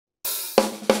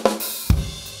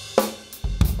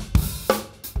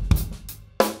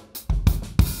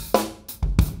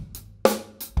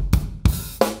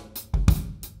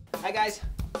Hi guys,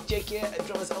 Jake here at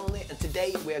Drummers Only, and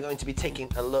today we are going to be taking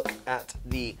a look at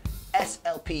the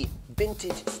S.L.P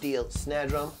vintage steel snare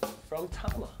drum from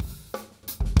Tama.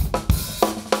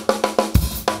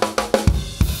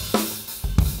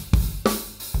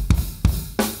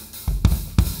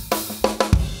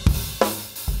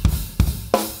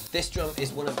 This drum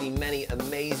is one of the many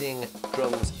amazing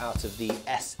drums out of the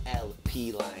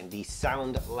S.L.P line, the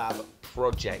Sound Lab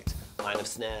Project line of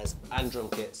snares and drum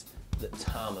kits that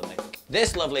Tama make.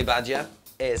 This lovely badger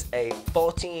is a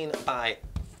 14 by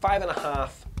 5.5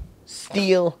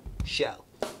 steel shell.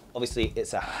 Obviously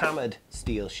it's a hammered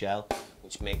steel shell,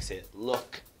 which makes it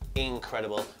look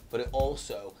incredible, but it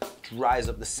also dries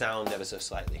up the sound ever so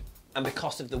slightly. And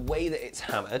because of the way that it's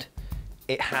hammered,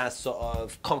 it has sort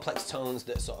of complex tones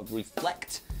that sort of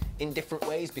reflect in different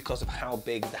ways because of how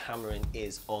big the hammering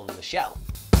is on the shell.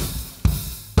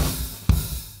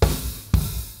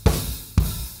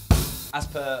 As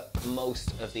per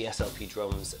most of the S.L.P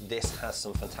drums, this has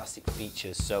some fantastic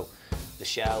features. So the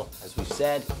shell, as we've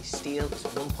said, is steel, it's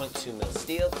 1.2mm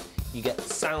steel. You get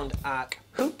sound arc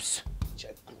hoops, which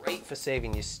are great for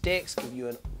saving your sticks, give you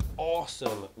an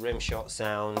awesome rim shot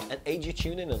sound, and aid your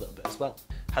tuning a little bit as well.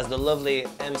 Has the lovely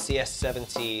MCS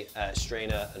 70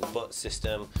 strainer and butt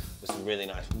system with some really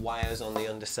nice wires on the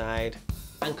underside,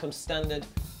 and comes standard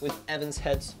with Evans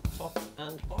heads top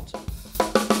and bottom.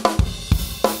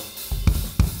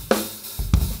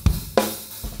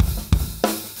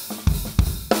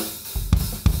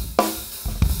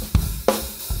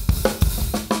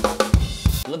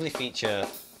 Lovely feature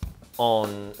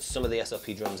on some of the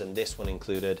S.L.P drums, and this one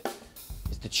included,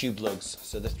 is the tube lugs.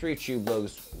 So the 3 tube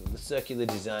lugs, the circular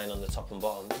design on the top and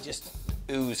bottom, they just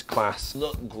ooze class,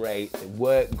 look great, they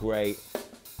work great,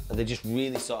 and they just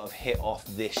really sort of hit off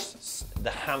the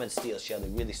hammered steel shell. They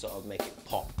really sort of make it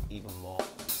pop even more.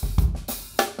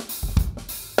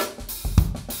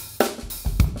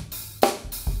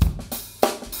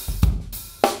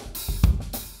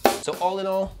 So all in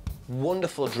all,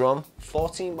 wonderful drum,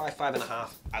 14 by 5.5,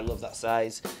 I love that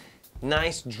size.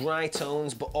 Nice dry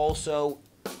tones, but also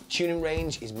tuning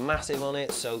range is massive on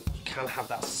it, so you can have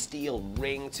that steel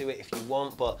ring to it if you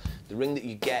want, but the ring that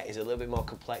you get is a little bit more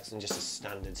complex than just a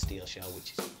standard steel shell,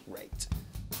 which is great.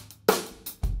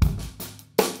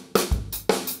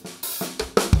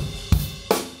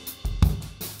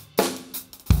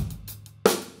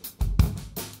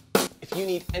 If you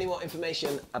need any more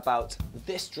information about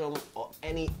this drum or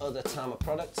any other Tama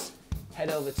products, head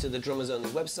over to the Drummers Only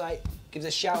website, give us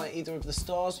a shout at either of the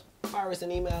stores, fire us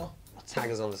an email, or tag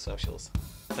us on the socials.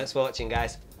 Thanks for watching,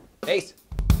 guys. Peace!